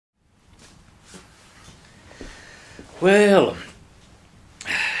Well,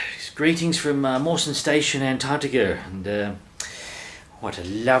 greetings from Mawson Station, Antarctica, and what a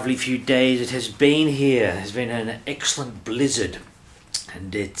lovely few days it has been here. There's been an excellent blizzard,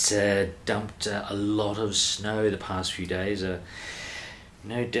 and it's dumped a lot of snow the past few days.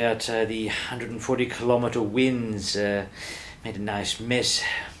 No doubt the 140-kilometre winds made a nice mess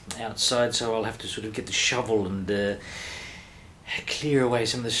outside, so I'll have to sort of get the shovel and clear away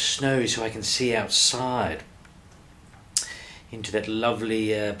some of the snow so I can see outside into that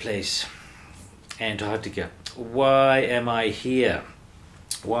lovely place, Antarctica. Why am I here?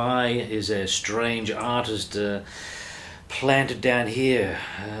 Why is a strange artist planted down here?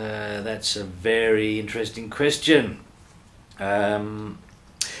 That's a very interesting question.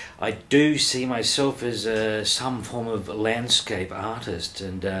 I do see myself as some form of landscape artist,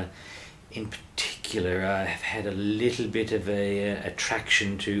 and in particular I have had a little bit of a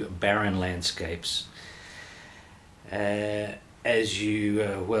attraction to barren landscapes. As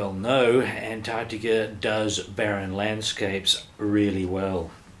you well know, Antarctica does barren landscapes really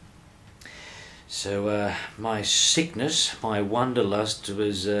well. So my sickness, my wanderlust,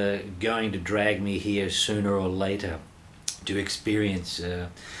 was going to drag me here sooner or later to experience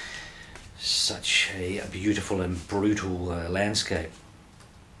such a beautiful and brutal landscape.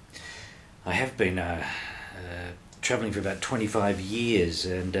 I have been travelling for about 25 years,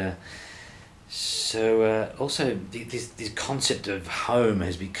 and so also this concept of home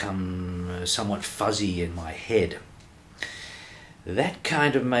has become somewhat fuzzy in my head. That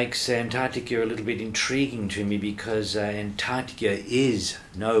kind of makes Antarctica a little bit intriguing to me, because Antarctica is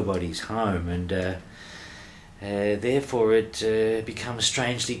nobody's home, and therefore it becomes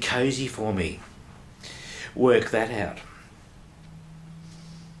strangely cozy for me. Work that out.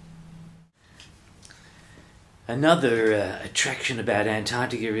 Another attraction about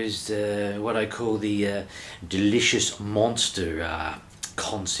Antarctica is what I call the delicious monster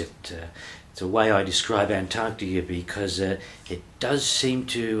concept. It's a way I describe Antarctica, because it does seem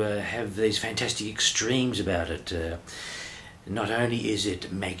to have these fantastic extremes about it. Not only is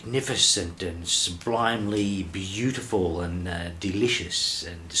it magnificent and sublimely beautiful and delicious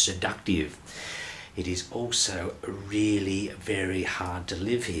and seductive, it is also really very hard to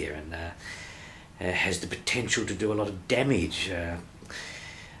live here, and has the potential to do a lot of damage.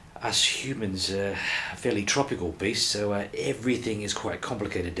 Us humans are fairly tropical beasts, so everything is quite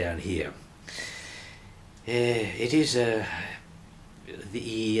complicated down here. It is the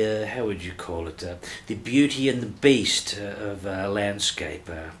how would you call it? The beauty and the beast of landscape.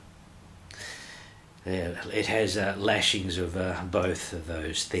 It has lashings of both of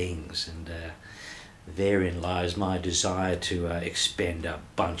those things, and therein lies my desire to expend a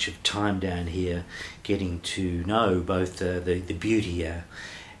bunch of time down here getting to know both the beauty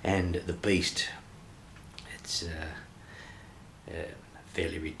and the beast. It's a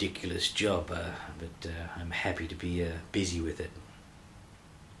fairly ridiculous job, but I'm happy to be busy with it.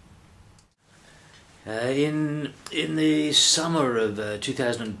 In the summer of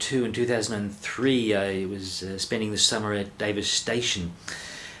 2002 and 2003, I was spending the summer at Davis Station,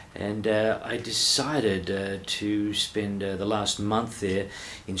 and I decided to spend the last month there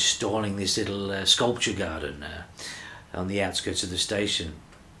installing this little sculpture garden on the outskirts of the station.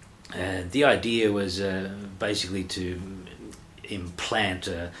 The idea was basically to implant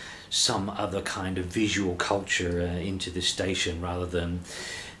some other kind of visual culture into the station, rather than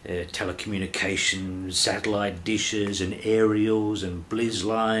telecommunications, satellite dishes and aerials and blizz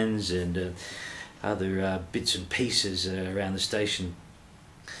lines and other bits and pieces around the station.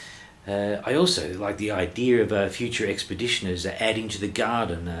 I also like the idea of future expeditioners adding to the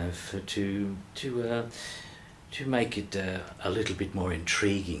garden to make it a little bit more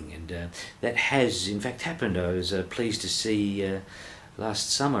intriguing, and that has in fact happened. I was pleased to see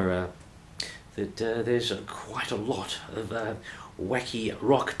last summer that there's quite a lot of wacky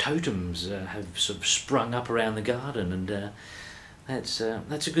rock totems have sort of sprung up around the garden, and that's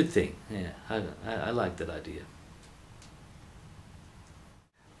a good thing. Yeah, I like that idea.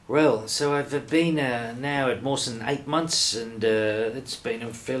 Well, so I've been now at Mawson 8 months, and it's been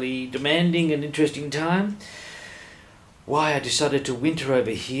a fairly demanding and interesting time. Why I decided to winter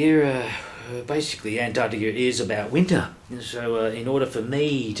over here, basically Antarctica is about winter, so in order for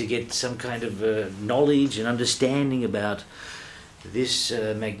me to get some kind of knowledge and understanding about this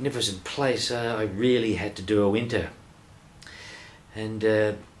magnificent place, I really had to do a winter.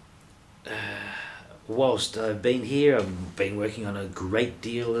 And whilst I've been here, I've been working on a great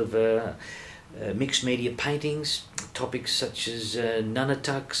deal of mixed media paintings, topics such as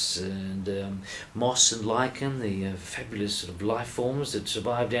nunataks and moss and lichen, the fabulous sort of life forms that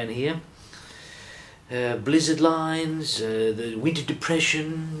survive down here. blizzard lines, the winter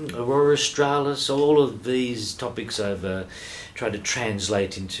depression, aurora australis, all of these topics I've tried to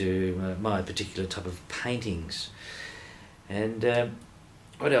translate into my particular type of paintings. And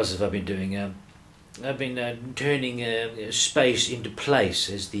what else have I been doing? I've been turning space into place,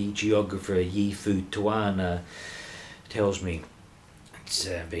 as the geographer Yifu Tuana tells me. It's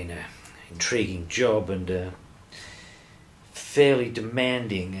been an intriguing job and fairly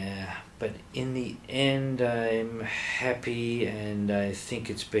demanding, but in the end I'm happy, and I think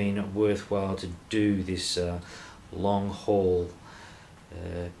it's been worthwhile to do this long haul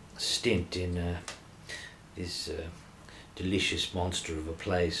stint in this delicious monster of a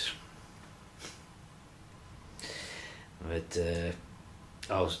place. But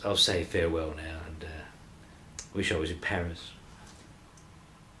I'll say farewell now, and wish I was in Paris.